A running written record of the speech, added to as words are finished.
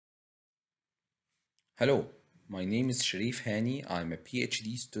Hello, my name is Sharif Hani. I'm a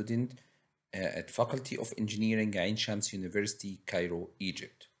PhD student at Faculty of Engineering, Ain Shams University, Cairo,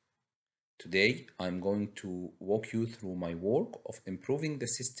 Egypt. Today, I'm going to walk you through my work of improving the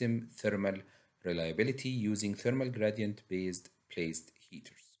system thermal reliability using thermal gradient-based placed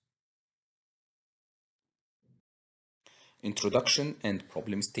heaters. Introduction and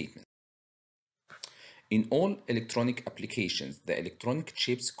problem statement. In all electronic applications, the electronic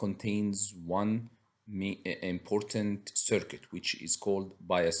chips contains one important circuit, which is called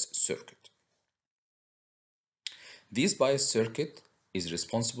bias circuit. This bias circuit is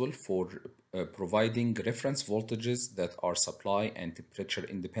responsible for providing reference voltages that are supply and temperature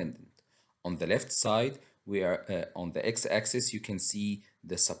independent. On the left side, we are on the x-axis, you can see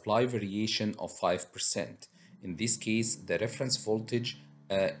the supply variation of 5%. In this case, the reference voltage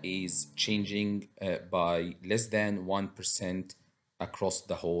is changing by less than 1% across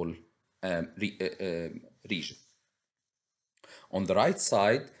the whole region. On the right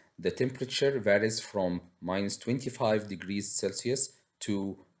side, the temperature varies from minus 25 degrees Celsius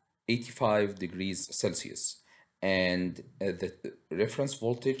to 85 degrees Celsius. And the reference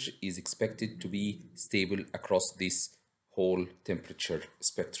voltage is expected to be stable across this whole temperature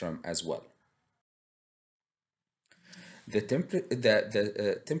spectrum as well. The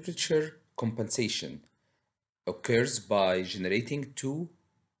temperature compensation occurs by generating two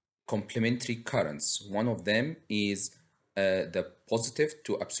complementary currents. One of them is the positive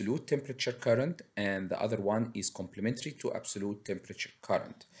to absolute temperature current, and the other one is complementary to absolute temperature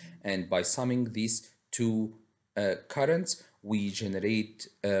current. And by summing these two currents, we generate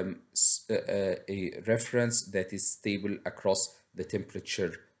a reference that is stable across the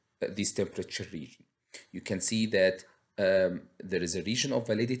temperature, this temperature region. You can see that there is a region of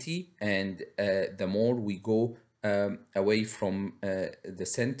validity, and the more we go away from the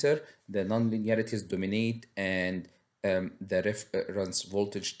center, the nonlinearities dominate, and the reference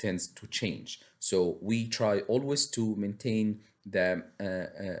voltage tends to change. So we try always to maintain the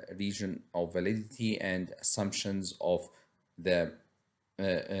region of validity and assumptions of the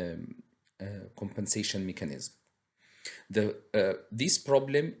compensation mechanism. This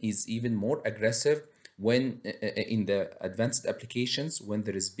problem is even more aggressive when in the advanced applications, when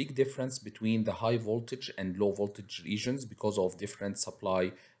there is big difference between the high voltage and low voltage regions because of different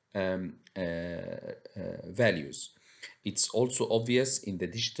supply values. It's also obvious in the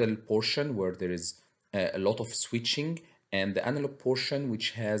digital portion where there is a lot of switching, and the analog portion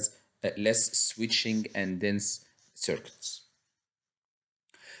which has less switching and dense circuits.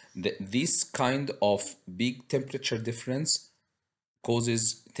 This kind of big temperature difference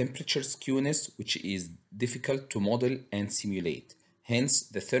causes temperature skewness, which is difficult to model and simulate. Hence,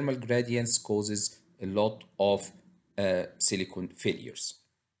 the thermal gradients causes a lot of silicon failures.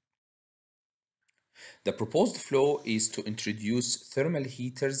 The proposed flow is to introduce thermal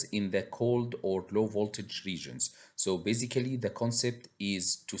heaters in the cold or low voltage regions. So basically, the concept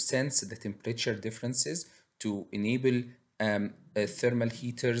is to sense the temperature differences to enable thermal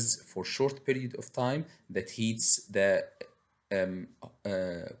heaters for short period of time that heats the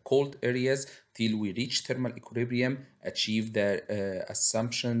cold areas till we reach thermal equilibrium, achieve the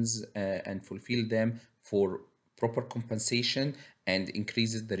assumptions and fulfill them for proper compensation, and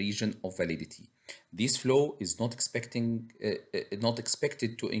increases the region of validity. This flow is not expected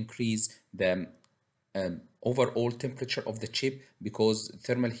to increase the overall temperature of the chip, because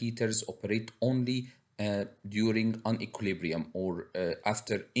thermal heaters operate only during unequilibrium or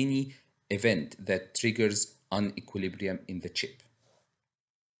after any event that triggers unequilibrium in the chip.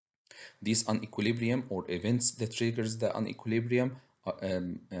 These unequilibrium or events that triggers the unequilibrium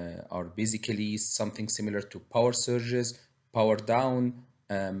are basically something similar to power surges, power down,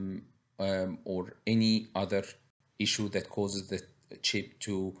 or any other issue that causes the chip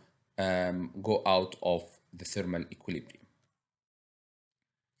to go out of the thermal equilibrium.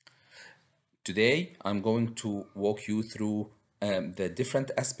 Today, I'm going to walk you through the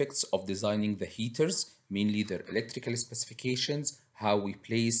different aspects of designing the heaters, mainly their electrical specifications, how we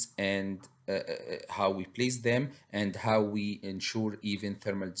place them, and how we ensure even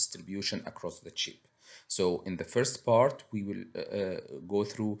thermal distribution across the chip. So in the first part, we will go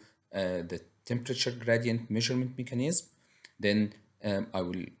through the temperature gradient measurement mechanism. Then I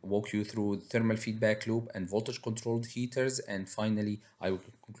will walk you through thermal feedback loop and voltage controlled heaters, and finally I will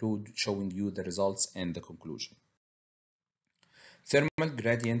conclude showing you the results and the conclusion. Thermal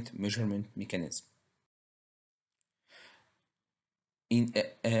gradient measurement mechanism.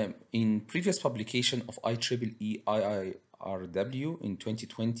 In previous publication of IEEE IIRW in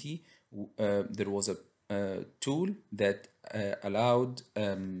 2020, there was a tool that allowed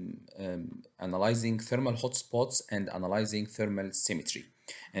analyzing thermal hotspots and analyzing thermal symmetry.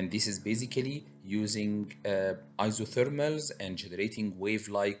 And this is basically using isothermals and generating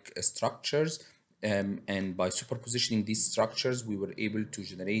wave-like structures. And by superpositioning these structures, we were able to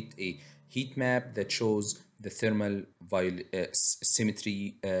generate a heat map that shows the thermal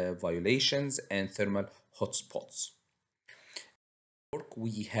symmetry violations and thermal hotspots.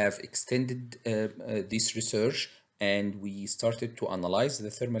 We have extended this research, and we started to analyze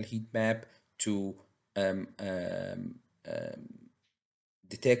the thermal heat map to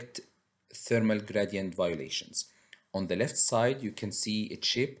detect thermal gradient violations. On the left side, you can see a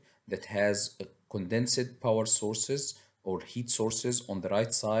chip that has condensed power sources or heat sources on the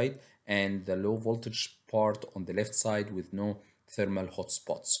right side, and the low voltage part on the left side with no thermal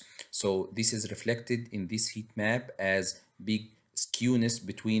hotspots. So this is reflected in this heat map as big skewness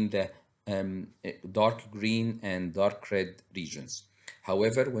between the dark green and dark red regions.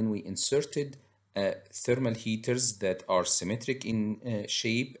 However, when we inserted thermal heaters that are symmetric in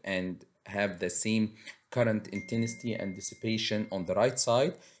shape and have the same current intensity and dissipation on the right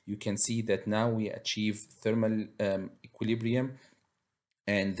side, you can see that now we achieve thermal equilibrium,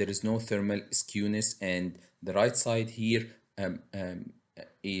 and there is no thermal skewness, and the right side here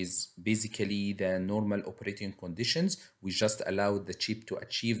is basically the normal operating conditions. We just allowed the chip to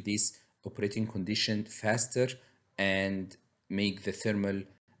achieve this operating condition faster and make the thermal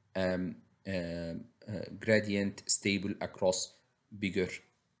gradient stable across bigger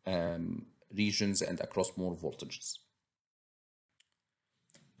regions and across more voltages.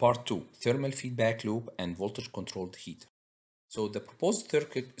 Part 2, thermal feedback loop and voltage controlled heater. So the proposed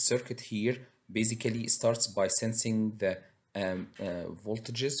circuit here basically starts by sensing the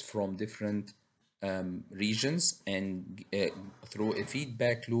voltages from different regions, and through a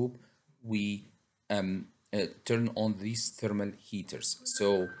feedback loop, we turn on these thermal heaters.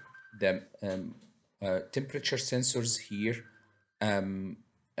 So the temperature sensors here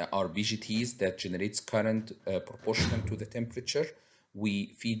are BGTs that generates current proportional to the temperature.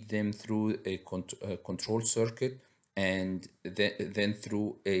 We feed them through a control circuit, and then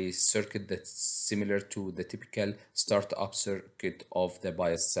through a circuit that's similar to the typical startup circuit of the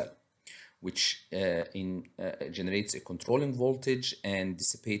bias cell, which generates a controlling voltage and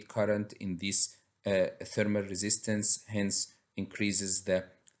dissipate current in this thermal resistance, hence increases the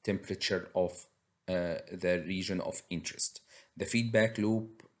temperature of the region of interest. The feedback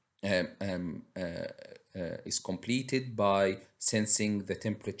loop is completed by sensing the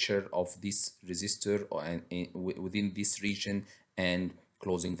temperature of this resistor within this region and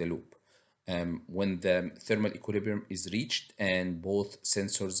closing the loop. When the thermal equilibrium is reached and both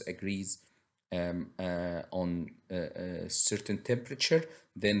sensors agrees on a certain temperature,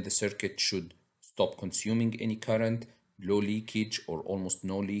 then the circuit should stop consuming any current, low leakage or almost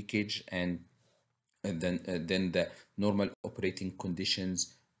no leakage, and then the normal operating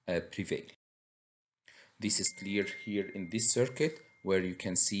conditions prevail. This is clear here in this circuit, where you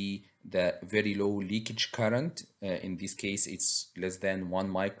can see the very low leakage current. In this case, it's less than 1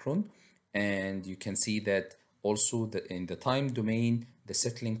 micron. And you can see that also in the time domain, the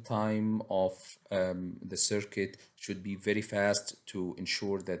settling time of the circuit should be very fast to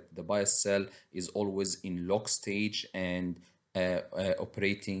ensure that the bias cell is always in lock stage and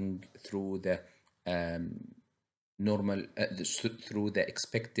operating through the normal through the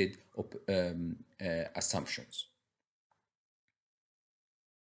expected assumptions.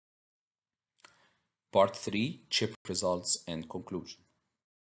 Part 3, chip results and conclusion.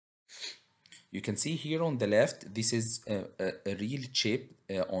 You can see here on the left, this is a real chip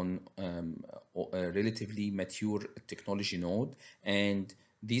on a relatively mature technology node, and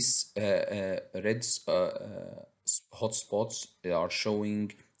these red hotspots are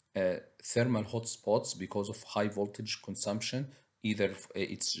showing thermal hotspots because of high voltage consumption. Either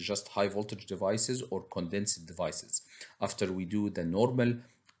it's just high voltage devices or condensed devices. After we do the normal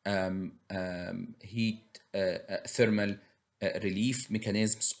thermal relief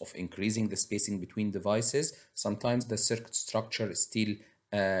mechanisms of increasing the spacing between devices, sometimes the circuit structure still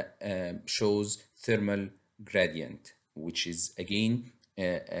shows thermal gradient, which is again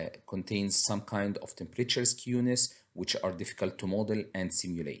contains some kind of temperature skewness, which are difficult to model and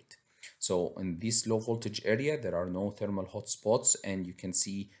simulate. So in this low voltage area, there are no thermal hotspots, and you can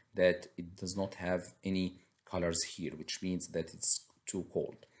see that it does not have any colors here, which means that it's too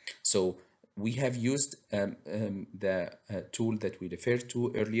cold. So we have used the tool that we referred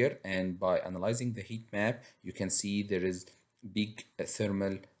to earlier, and by analyzing the heat map, you can see there is big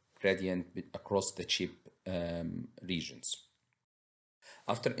thermal gradient across the chip regions.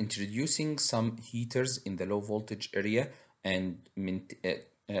 After introducing some heaters in the low voltage area and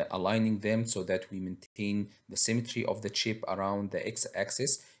aligning them so that we maintain the symmetry of the chip around the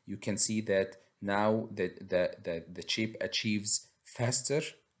x-axis, you can see that now the chip achieves faster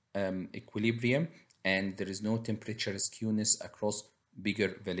equilibrium, and there is no temperature skewness across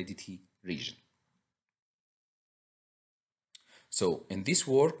bigger validity region. So in this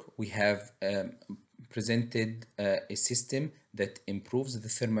work, we have presented a system that improves the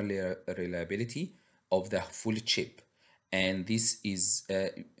thermal reliability of the full chip. And this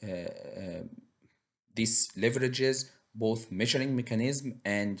leverages both measuring mechanism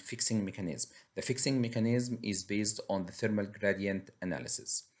and fixing mechanism. The fixing mechanism is based on the thermal gradient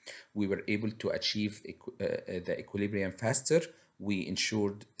analysis. We were able to achieve the equilibrium faster. We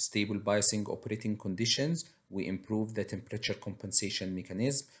ensured stable biasing operating conditions. We improved the temperature compensation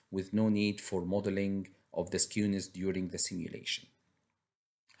mechanism with no need for modeling of the skewness during the simulation.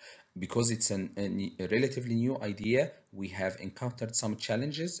 Because it's a relatively new idea, we have encountered some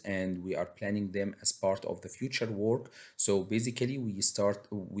challenges and we are planning them as part of the future work. So basically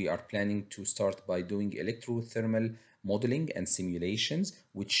we are planning to start by doing electrothermal modeling and simulations,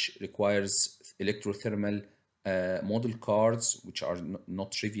 which requires electrothermal model cards, which are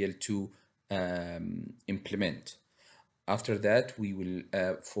not trivial to implement. After that, we will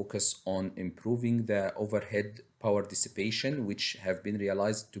focus on improving the overhead power dissipation, which have been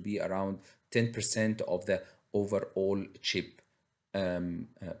realized to be around 10% of the overall chip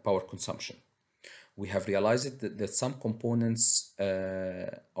power consumption. We have realized that some components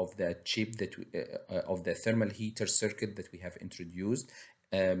of the chip of the thermal heater circuit that we have introduced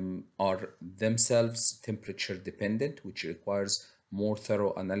are themselves temperature dependent, which requires more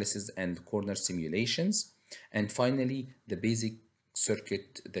thorough analysis and corner simulations. And finally, the basic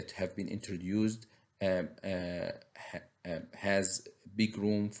circuit that have been introduced has big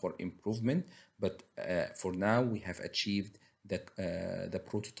room for improvement, but for now we have achieved the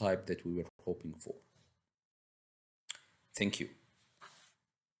prototype that we were hoping for. Thank you.